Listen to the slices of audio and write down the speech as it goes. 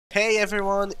Hey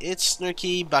everyone, it's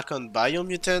Snurky back on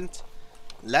Biomutant.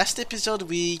 Last episode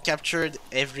we captured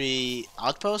every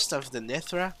outpost of the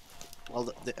Nethra,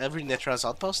 well, every Nethra's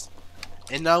outpost,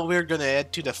 and now we're gonna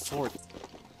head to the fort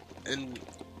and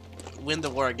win the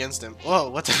war against them. Whoa,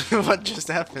 what what just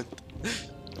happened?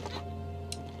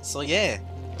 So yeah,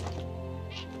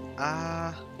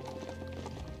 uh,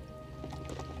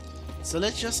 so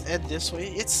let's just head this way.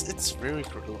 It's very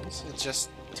close. It's just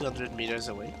 200 meters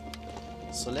away.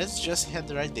 So let's just head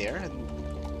right there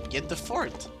and get the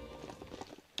fort.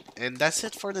 And that's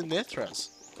it for the Nithras.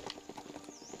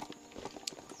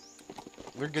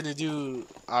 We're gonna do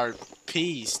our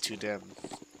peace to them.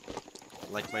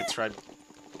 Like my tribe.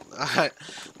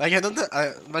 Like I don't know,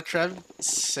 my tribe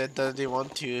said that they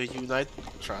want to unite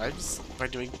tribes by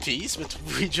doing peace, but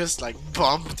we just like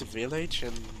bombed the village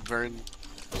and burned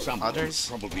Some others.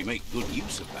 probably make good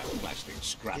use of that plastic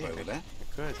scrap Yeah, over there.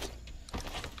 good.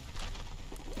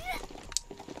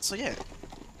 So yeah.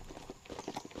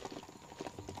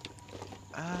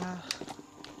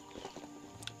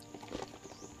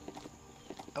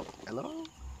 Oh, hello?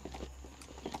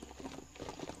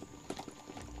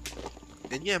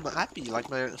 And yeah, I'm happy. Like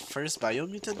my first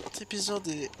Biomutant episode,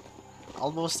 it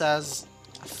almost has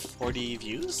 40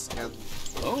 views, and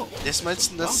Oh, this might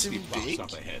not vastly seem fast big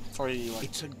up ahead. for like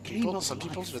It's a game people, of some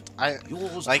people, life. but I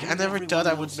Yours like I and never thought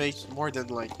I everyone would make else's. more than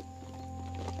like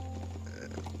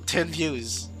 10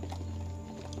 views.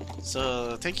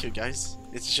 So thank you guys.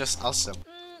 It's just awesome.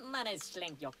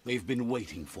 They've been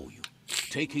waiting for you.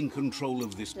 Taking control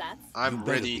of this. I'm You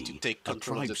better ready to be. take A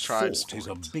control of the tribe's tribe's fort is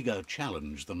a fort. bigger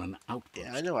challenge than an outpost.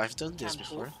 Yeah, I know. I've done this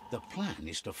before. The plan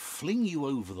is to fling you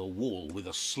over the wall with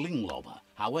a sling lobber.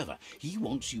 However, he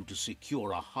wants you to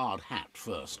secure a hard hat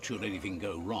first, should anything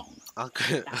go wrong.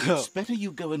 Okay. It's better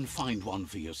you go and find one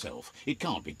for yourself. It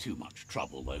can't be too much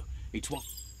trouble, though. It's what...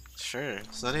 Sure.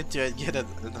 So I need to get a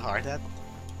hard hat.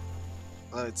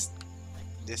 Oh, it's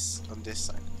this on this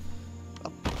side.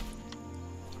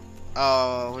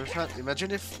 Oh, in fact,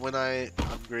 imagine if when I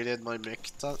upgraded my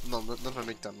Mecta, no, not my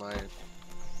Mecta,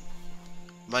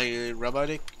 my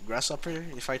robotic grasshopper.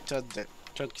 If I took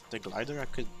the glider, I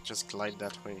could just glide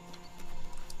that way.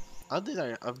 How did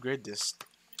I upgrade this?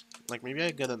 Like maybe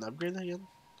I got an upgrade again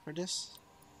for this?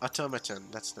 Automaton.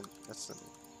 That's the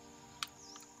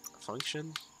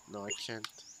function. No, I can't.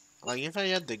 Like if I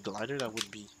had the glider, that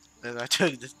would be. And I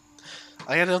took the.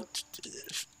 I don't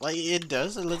like it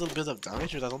does a little bit of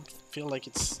damage, but I don't feel like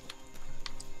it's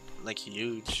like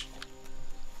huge.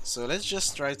 So let's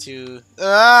just try to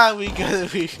we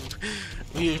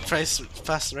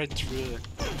passed right through it.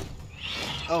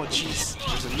 Oh jeez,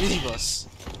 there's a mini boss.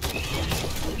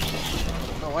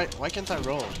 No, why can't I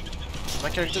roll? My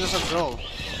character doesn't roll.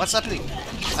 What's happening?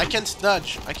 I can't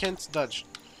dodge. I can't dodge.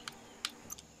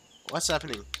 What's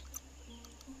happening?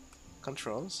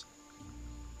 Controls.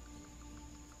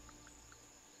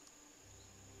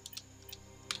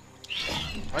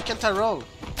 Why can't I roll?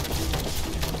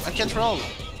 I can't roll.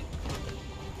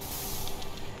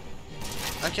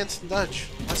 I can't dodge.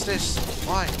 What's this?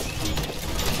 Why?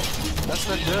 That's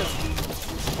not good.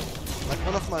 Like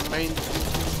one of my main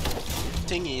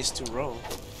thingy is to roll.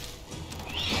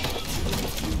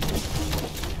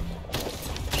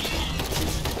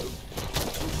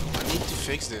 I need to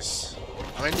fix this.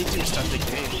 I need to restart the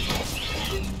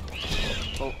game.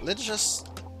 Well, let's just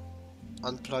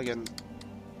unplug and...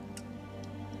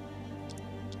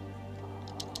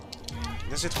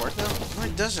 Does it work now? No,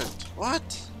 it doesn't. What?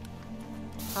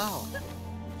 How?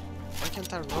 Why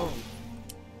can't I roll?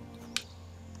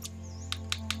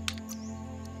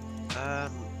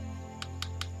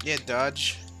 Yeah,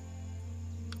 dodge.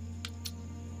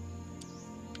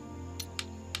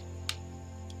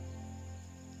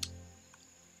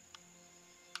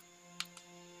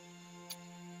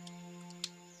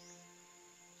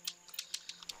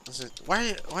 Is it?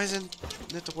 Why isn't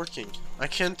it working? I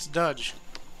can't dodge.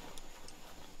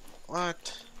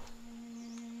 What?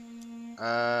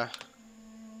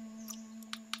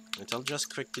 Wait, I'll just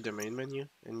click to the main menu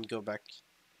and go back.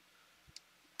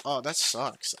 Oh, that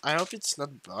sucks. I hope it's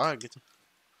not bugged.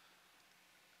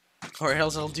 Or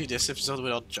else I'll do this episode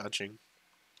without judging.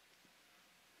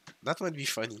 That might be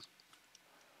funny.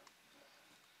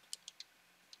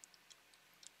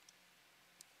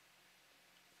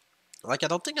 Like, I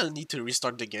don't think I'll need to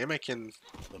restart the game. I can...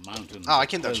 The mountains I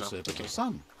can dodge now. closer to Okay. the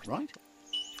sun, right?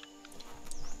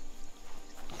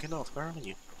 Okay, no, where are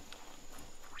you?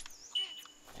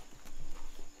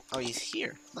 Oh, he's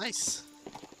here. Nice.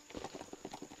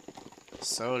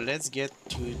 So let's get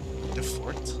to the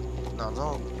fort.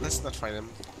 No, let's not fight him.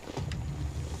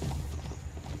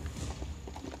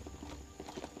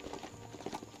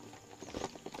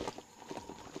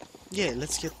 Yeah,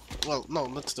 let's get... Well, no,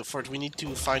 not to the fort. We need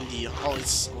to find the... Oh,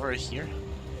 it's over here.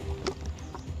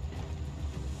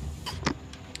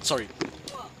 Sorry.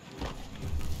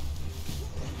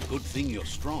 Good thing you're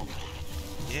strong.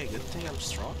 Yeah, good thing I'm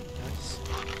strong, guys.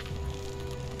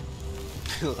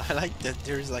 I like that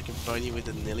there's like a bunny with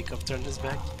an helicopter on his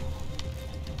back.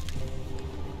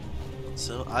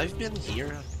 So, I've been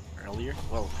here earlier.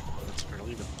 Well, not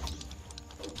earlier, but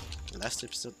last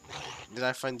episode. Did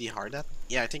I find the hard hat?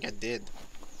 Yeah, I think I did.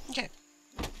 Okay.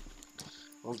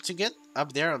 Well, to get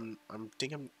up there,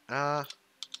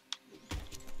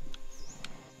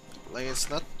 like it's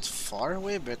not far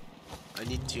away, but I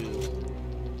need to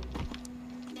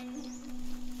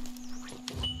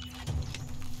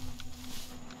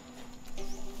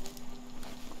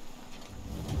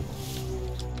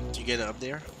get up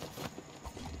there.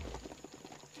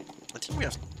 I think we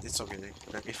have. It's okay.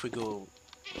 Like if we go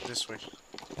this way.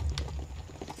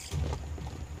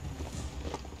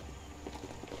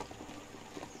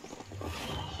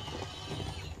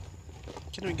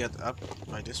 Can we get up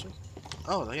by this way?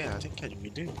 Oh yeah, I think we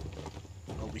do.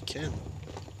 Oh, we can.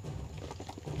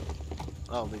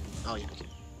 Oh, maybe. Oh yeah. Okay.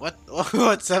 What?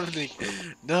 What's happening?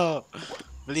 No,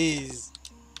 please.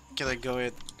 Can I go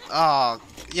in? Oh,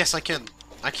 yes, I can.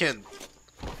 I can.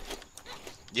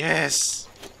 Yes,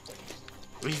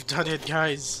 we've done it,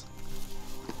 guys.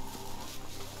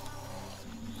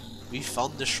 We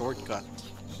found the shortcut.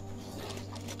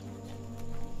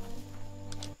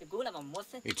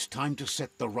 It's time to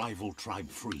set the rival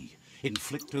tribe free.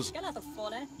 Inflictors,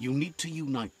 you need to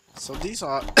unite. So these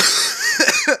are.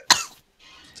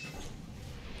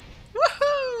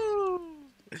 Woohoo!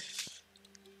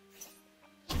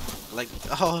 Like,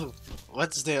 oh,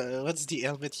 what's the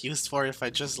helmet used for if I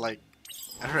just like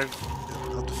arrive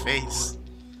on the face?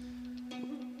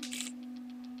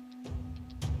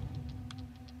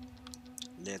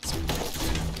 Let's.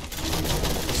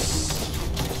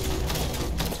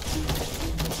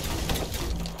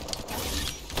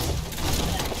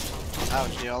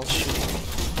 Ouch, they all shooting.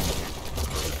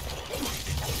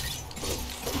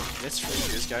 Let's freeze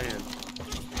this guy in.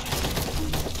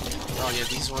 Oh yeah,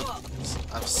 these ones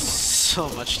have so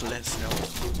much less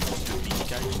health. The big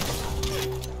guy.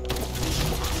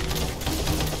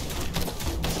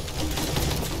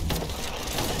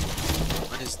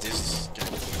 What is this guy?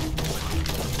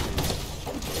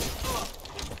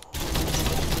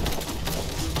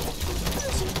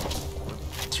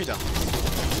 Two down.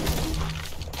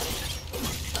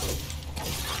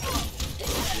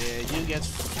 Yeah, you get.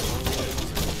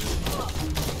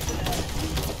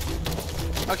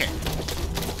 Okay.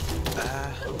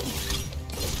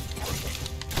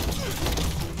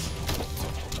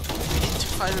 We need to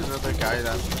find another guy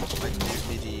that like give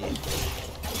me the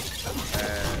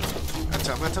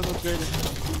automaton upgrade.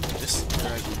 This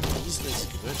is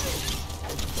good.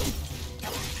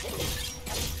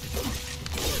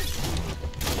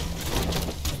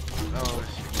 Oh,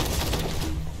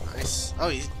 nice. Oh,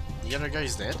 the other guy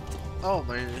is dead. Oh,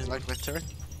 my turret.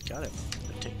 Got it.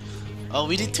 Okay. Oh,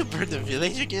 we need to burn the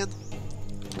village again.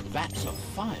 That's a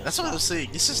fire. That's what I was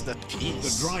saying. This is not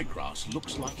peace. The dry grass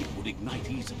looks like it would ignite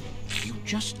easily. You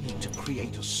just need to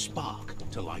create a spark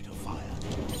to light a fire.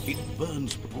 It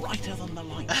burns brighter than the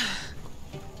light.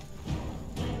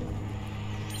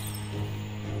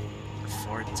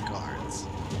 Fort guards.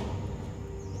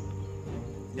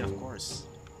 Yeah, of course.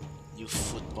 You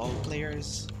football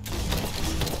players.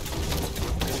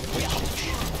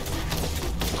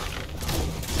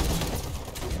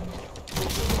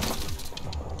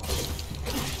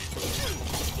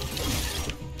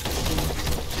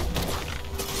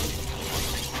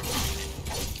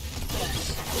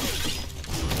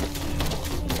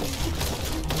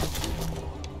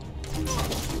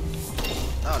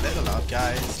 Oh, level up,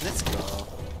 guys. Let's go.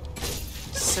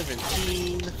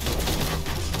 17.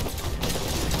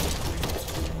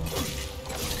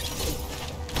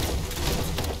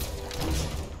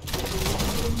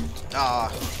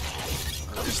 Ah,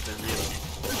 I'm just a real.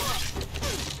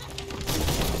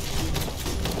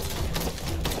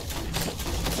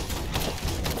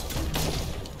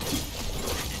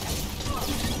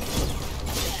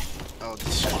 Oh,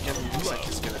 this shotgun looks like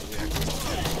it's gonna react.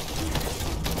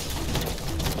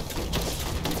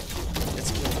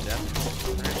 Let's kill that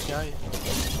red guy.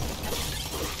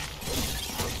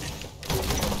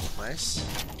 Nice.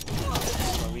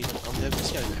 So we on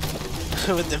this guy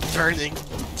with the burning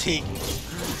thing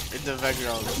in the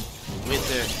background with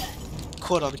the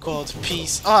quote-unquote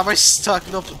peace. Oh, am I stuck?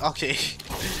 Nope. Okay.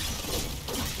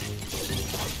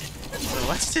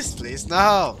 What's this place?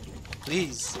 No!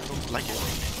 Please. I don't like it.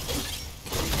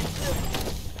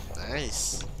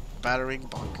 Nice. Battering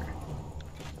bunker.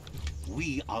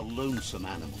 We are lonesome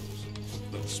animals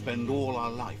that spend all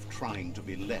our life trying to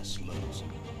be less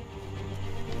lonesome.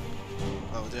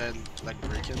 Oh, then like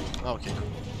break it. Oh, okay, cool.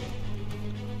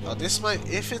 Oh, this might,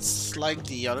 if it's like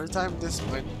the other time, this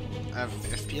might have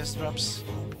FPS drops,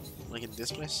 like in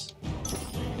this place.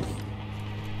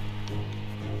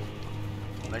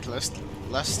 Like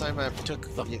last time I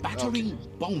took The yeah, battering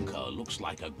bonker looks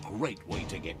like a great way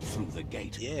to get through the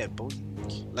gate. yeah,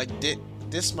 like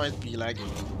this might be like,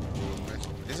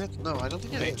 is it? No, I don't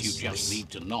think it Bet is. you just need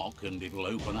to knock and it'll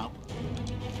open up.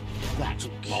 That's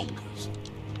bonkers.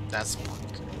 That's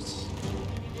bonkers.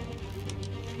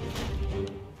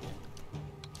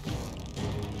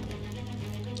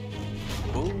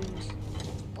 Boom.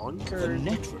 The Bonkers.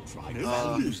 Netra tribe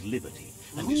values liberty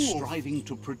and is striving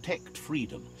to protect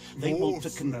freedom. They want to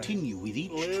continue with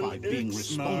each tribe being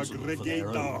responsible for their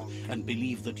own and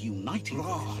believe that uniting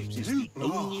tribes is the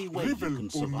only way you can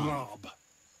survive.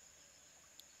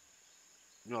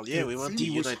 Well, yeah, we want to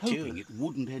He was unite hoping too. it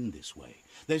wouldn't end this way.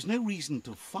 There's no reason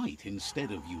to fight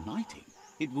instead of uniting.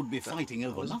 It would be fighting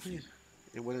over nothing.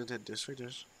 It wouldn't end this way,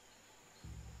 there's...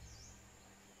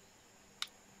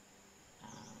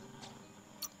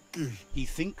 He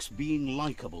thinks being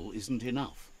likable isn't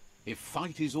enough. If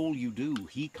fight is all you do,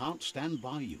 he can't stand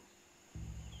by you.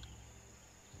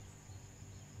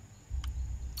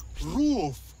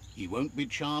 He won't be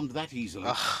charmed that easily.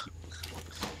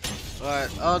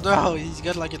 Alright, oh no, he's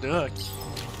got like a hook.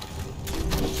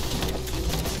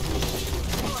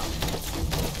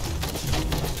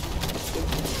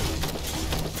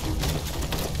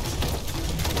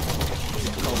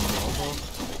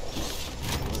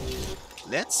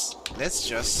 Let's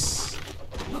just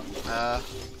no,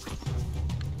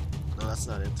 that's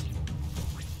not it.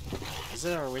 Is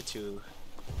there a way to...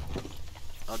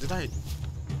 Oh, did I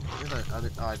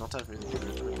oh, I don't have any.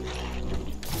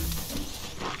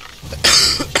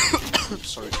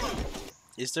 Sorry.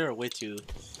 Is there a way to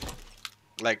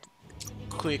like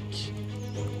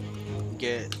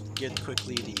get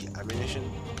quickly the ammunition?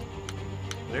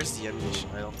 Where's the ammunition?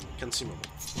 I don't... Consumable.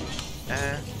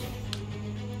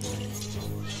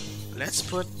 Let's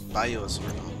put bios or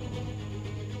not.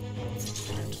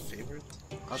 Favorite?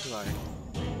 How do I?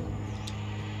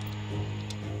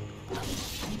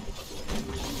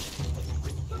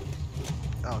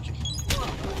 Oh, okay.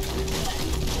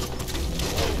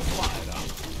 Fired up.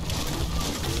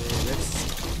 Let's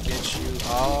get you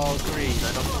all green.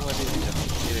 I don't know what it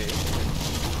is.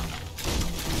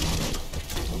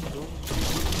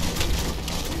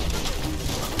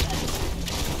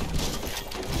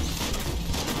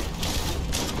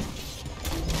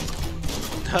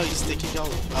 Oh, he's taking all.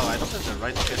 Oh, I don't have the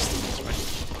right pistols, right?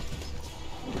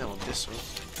 Yeah, well, this one.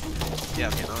 Yeah,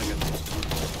 okay, now I got it.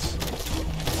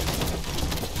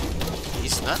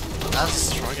 He's not as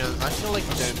strong as. I feel like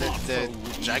the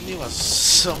Jagni was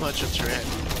so much a threat.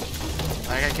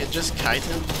 Like I can just kite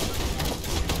him.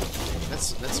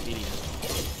 Let's meet him.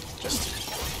 Just.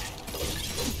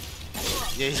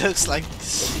 Yeah, he looks like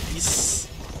he's.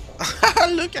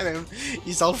 Look at him.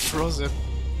 He's all frozen.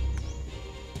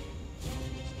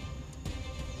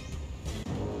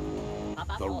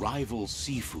 The rival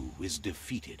Sifu is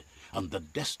defeated, and the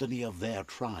destiny of their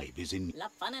tribe is in...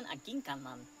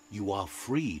 You are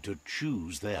free to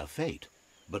choose their fate,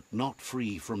 but not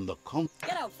free from the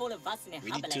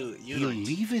We need to He'll unite.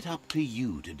 leave it up to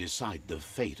you to decide the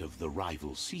fate of the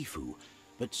rival Sifu,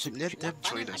 but Let them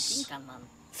join us.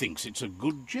 thinks it's a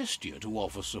good gesture to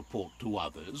offer support to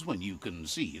others when you can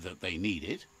see that they need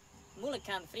it.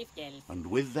 And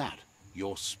with that,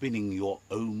 you're spinning your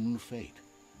own fate,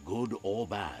 good or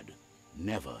bad,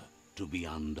 never to be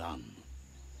undone.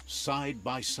 Side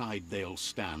by side they'll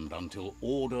stand until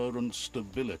order and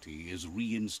stability is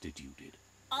reinstituted.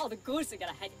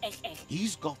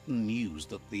 He's gotten news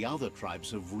that the other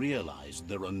tribes have realized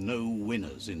there are no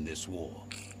winners in this war.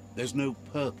 There's no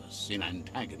purpose in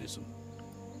antagonism.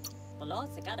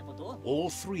 All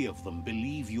three of them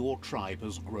believe your tribe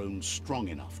has grown strong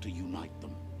enough to unite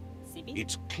them.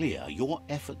 It's clear your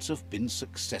efforts have been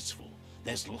successful.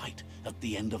 There's light at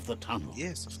the end of the tunnel.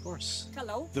 Yes, of course.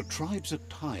 The tribes are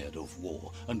tired of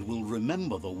war and will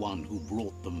remember the one who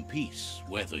brought them peace,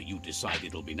 whether you decide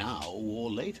it'll be now or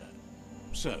later.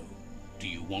 So, do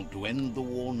you want to end the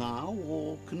war now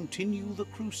or continue the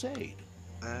crusade?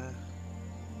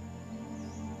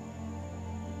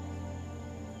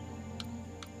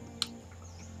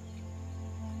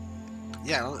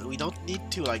 Yeah, we don't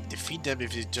need to like defeat them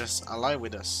if they just ally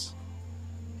with us.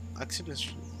 Accept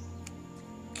this.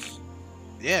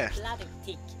 Yeah.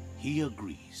 He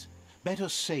agrees. Better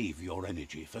save your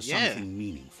energy for something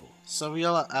meaningful. So we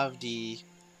all have the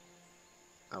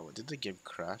Oh, did the game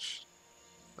crash?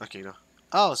 Okay, no.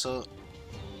 Oh, so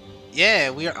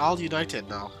yeah, we are all united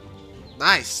now.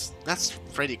 Nice. That's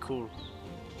pretty cool.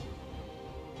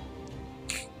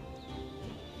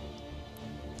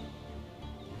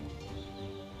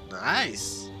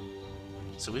 Nice.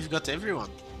 So we've got everyone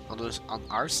on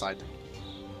our side.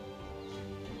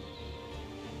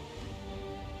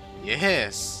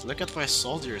 Yes. Look at my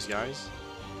soldiers, guys.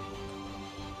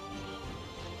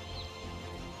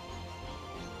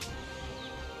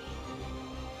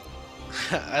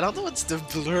 I don't know what's the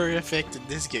blur effect in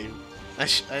this game. I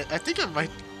think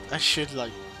I should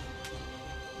like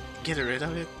get rid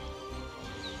of it.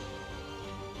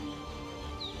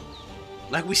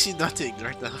 Like we see nothing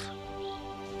right now.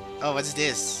 Oh, what's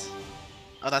this?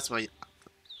 Oh, that's my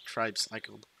tribe's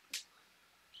icon.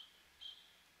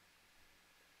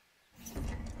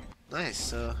 Nice.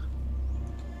 So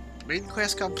main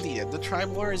quest completed. The tribe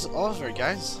war is over,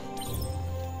 guys.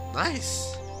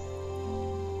 Nice.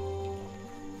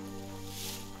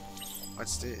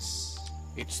 What's this?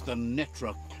 It's the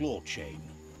Netra claw chain.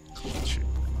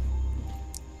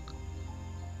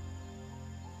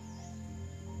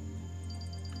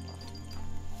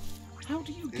 How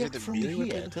do you get from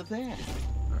here to there?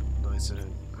 No, I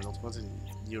don't want any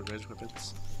new red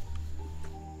weapons.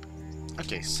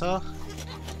 Okay, so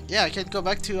yeah, I can go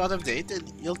back to out of date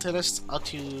and you'll tell us how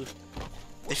to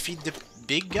defeat the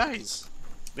big guys.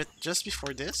 But just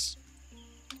before this,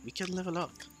 we can level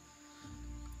up.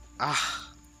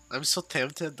 Ah, I'm so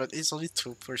tempted, but it's only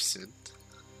 2%.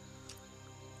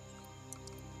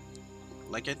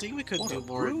 Like, I think we could do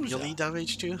more melee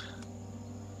damage too.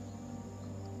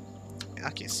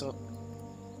 Okay, so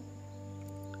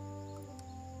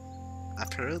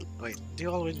apparently, wait,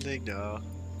 dual wielding, no.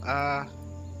 No, I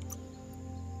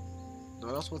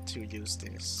don't want to use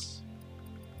this.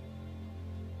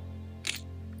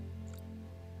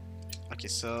 Okay,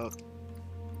 so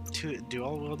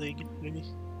dual wielding, maybe.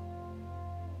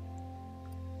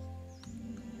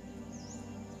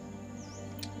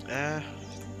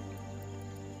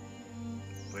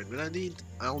 Wait, will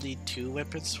I'll need 2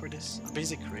 weapons for this.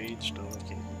 Basic range, no,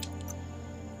 okay.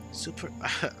 Super,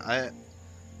 I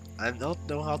don't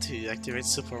know how to activate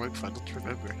super weapon, I don't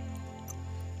remember.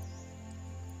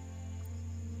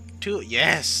 2,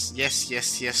 yes,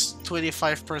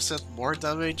 25% more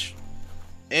damage.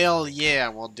 Hell yeah, I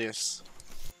want this.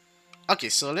 Okay,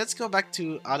 so let's go back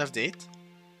to out of date.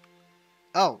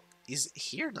 Oh, he's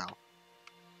here now.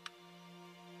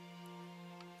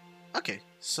 Okay,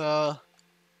 so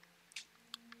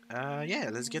yeah,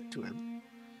 let's get to him.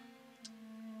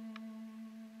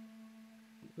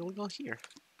 We'll go here.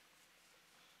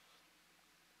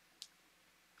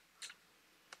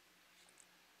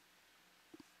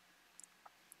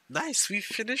 Nice, we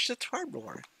finished the tribe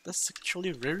war. That's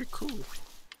actually very cool.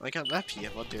 Like, I'm happy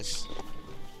about this.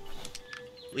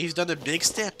 We've done a big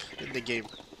step in the game.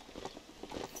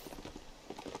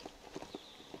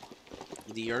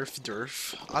 The Earth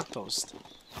Durf outpost.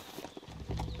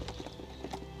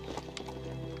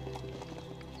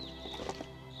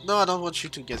 No, I don't want you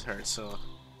to get hurt, so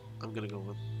I'm gonna go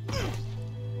with.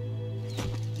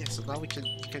 Yeah, so now we can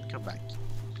come back.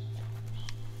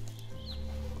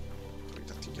 Wait,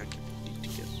 I think I need to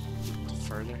get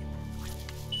further.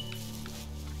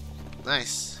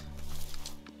 Nice.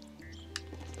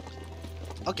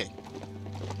 Okay.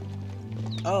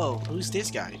 Oh, who's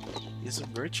this guy? He's a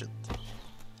merchant.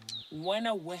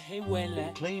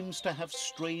 Claims to have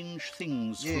strange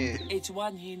things. Yeah. It's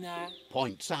one here.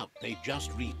 Points out they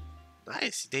just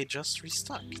Nice, they just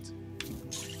restocked.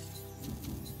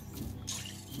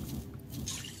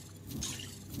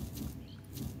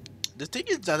 The thing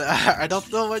is that I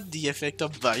don't know what the effect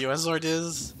of Biomutant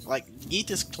is. Like, Eat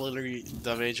is clearly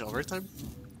damage over time,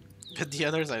 but the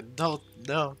others I don't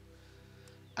know.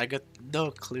 I got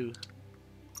no clue.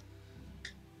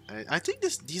 I think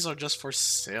these are just for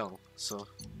sale, so.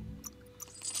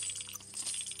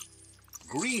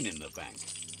 Green in the bank.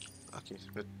 Okay,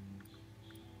 but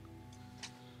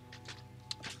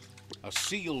a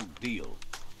sealed deal.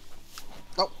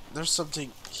 oh, there's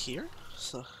something here,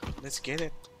 so let's get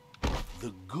it.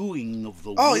 The gooing of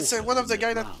the oh, it's one of the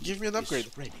guy that gave me an upgrade.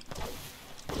 Wait,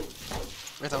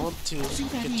 I want to get to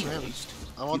him.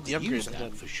 I want the upgrade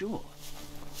again. For sure.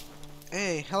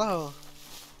 Hey, hello.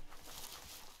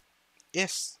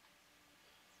 Yes.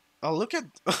 Oh, look at.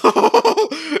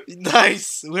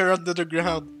 Nice. We're under the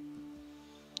ground.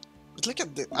 But look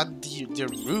at the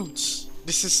roots.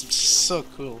 This is so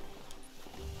cool.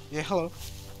 Yeah, hello.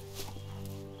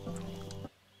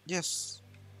 Yes.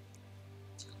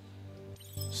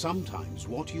 Sometimes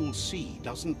what you'll see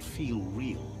doesn't feel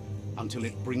real. until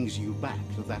it brings you back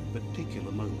to that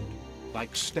particular moment,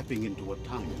 like stepping into a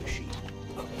time machine.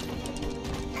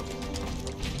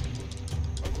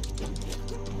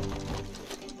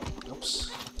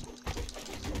 Oops.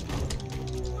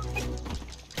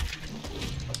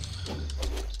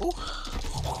 Oh.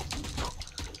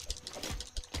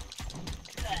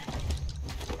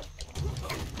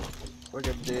 Look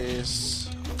at this.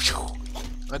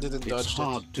 I didn't dodge it. It's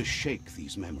hard to shake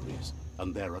these memories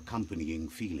and their accompanying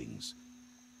feelings.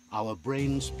 Our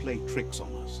brains play tricks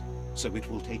on us, so it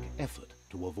will take effort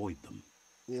to avoid them.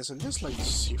 Yes, and just like the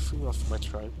Sifu of my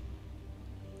tribe.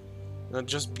 Not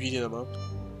just beating them up.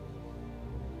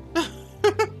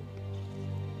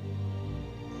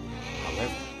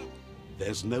 However,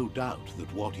 there's no doubt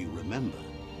that what you remember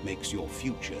makes your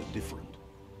future different.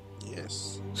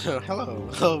 Yes. Oh, hello.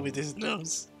 Oh, with his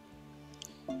nose.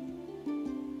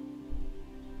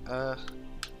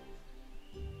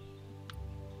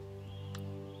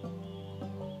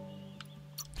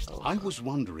 I was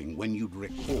wondering when you'd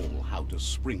recall how to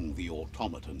spring the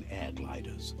automaton air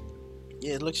gliders.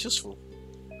 Yeah, it looks useful.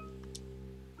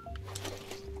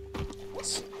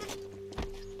 So,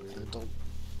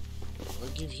 I'll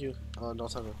give you. Oh,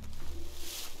 not ever.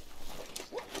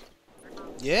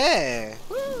 Yeah.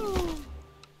 Woo!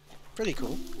 Pretty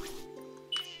cool.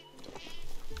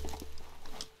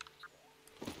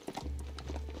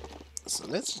 So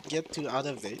let's get to out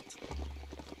of date.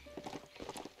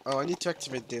 Oh, I need to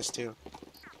activate this too.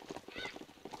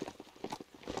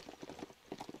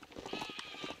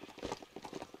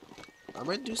 I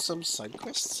might do some side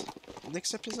quests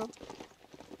next episode.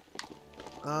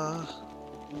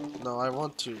 No, I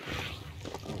want to.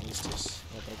 Oh, what's this?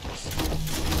 How about this?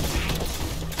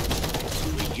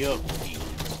 The Yerk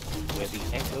Fields, where the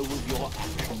echo of your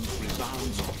actions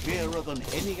resounds clearer than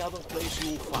any other place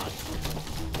you'll find,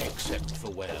 except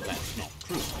for where that's not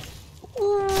true.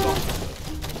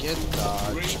 Get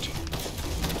dodged.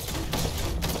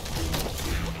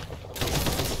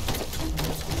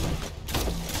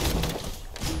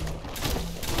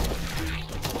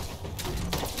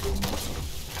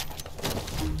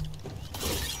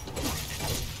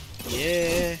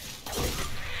 Yeah.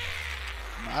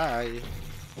 Bye.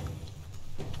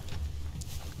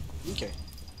 Okay.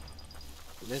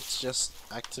 Let's just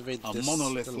activate A this.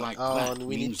 monolith like oh, that and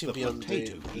we need means to the be on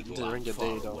potato the people during are the day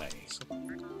far though. away. So.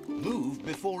 Move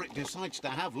before it decides to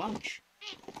have lunch.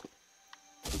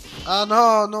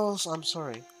 No, no, I'm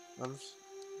sorry. No.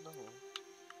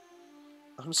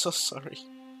 I'm so sorry.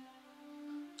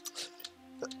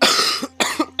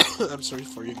 I'm sorry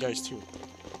for you guys too.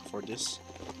 For this.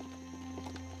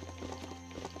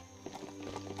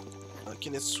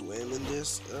 Can it swim in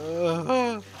this?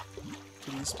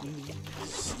 Please,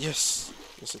 please. Yes.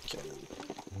 Yes, it can.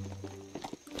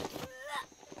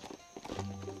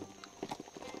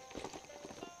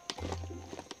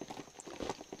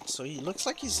 So he looks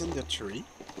like he's in the tree.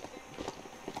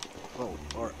 Oh,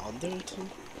 or under it too.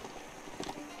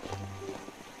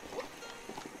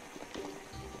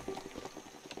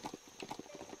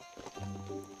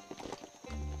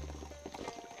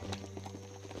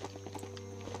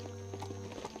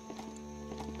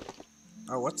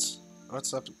 Oh, what's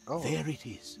up? Oh, there it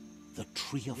is, the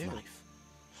tree of life.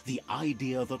 The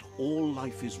idea that all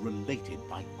life is related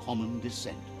by common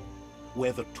descent,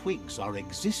 where the twigs are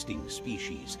existing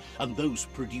species and those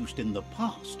produced in the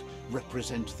past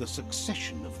represent the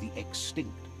succession of the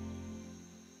extinct.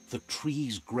 The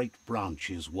tree's great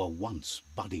branches were once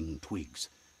budding twigs,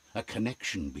 a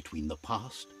connection between the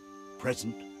past,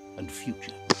 present, and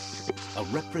future. A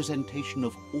representation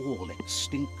of all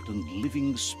extinct and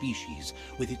living species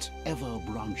with its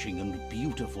ever-branching and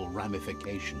beautiful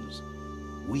ramifications.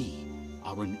 We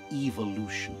are an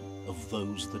evolution of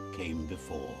those that came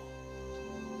before.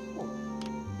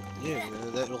 yeah,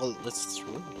 well, that's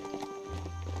true.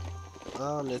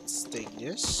 Let's take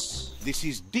this. This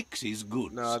is Dixie's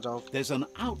goods. No, I don't. There's an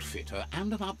outfitter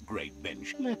and an upgrade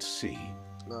bench. Let's see.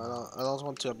 No, I don't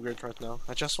want to upgrade right now.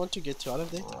 I just want to get to out of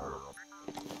date.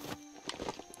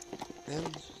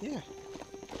 And yeah,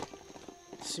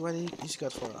 see what he's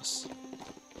got for us.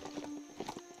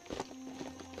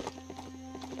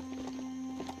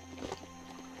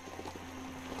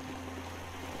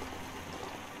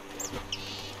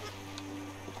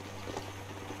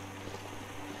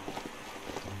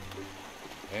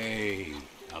 Hey,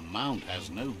 a mount has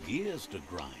no gears to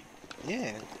grind.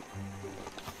 Yeah.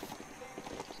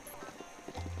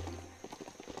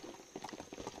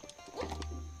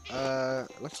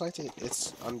 Looks like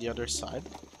it's on the other side.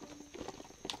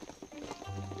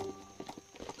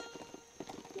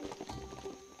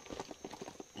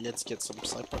 Let's get some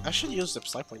side points. I should use the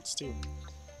side points too.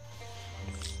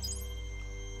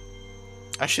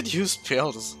 I should use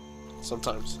pills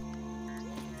sometimes.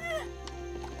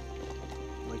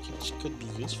 Like, it could be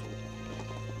useful.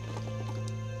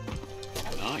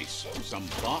 Nice. Some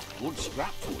bark wood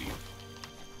scrap for you.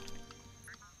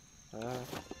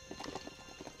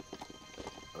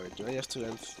 Or do I have to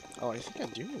end? Oh, I think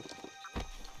I do.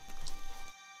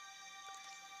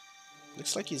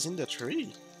 Looks like he's in the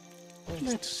tree.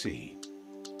 Let's see.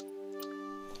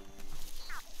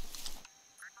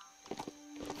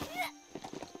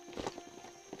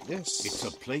 Yes. It's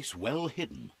a place well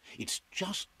hidden. It's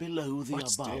just below the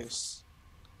What's above. this?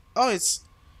 Oh,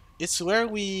 it's where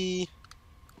we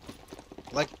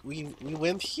we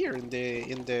went here in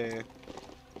the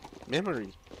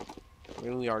memory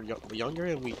when we are younger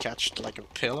and we catched like a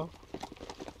pillow.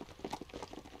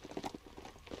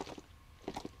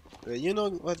 You know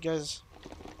what, guys?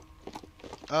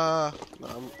 No,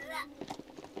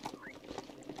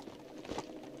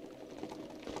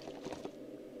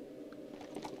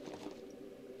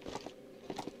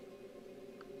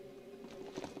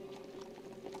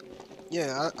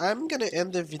 yeah, I'm gonna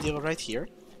end the video right here.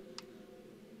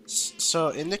 So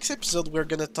in next episode we're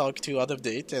gonna talk to Out of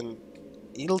Date and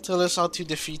he'll tell us how to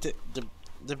defeat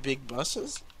the big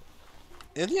bosses.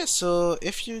 And yeah, so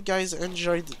if you guys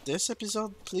enjoyed this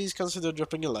episode, please consider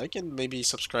dropping a like and maybe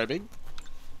subscribing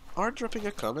or dropping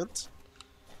a comment.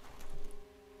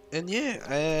 And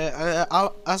yeah,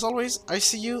 as always, I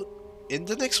see you in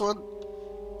the next one.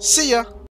 See ya!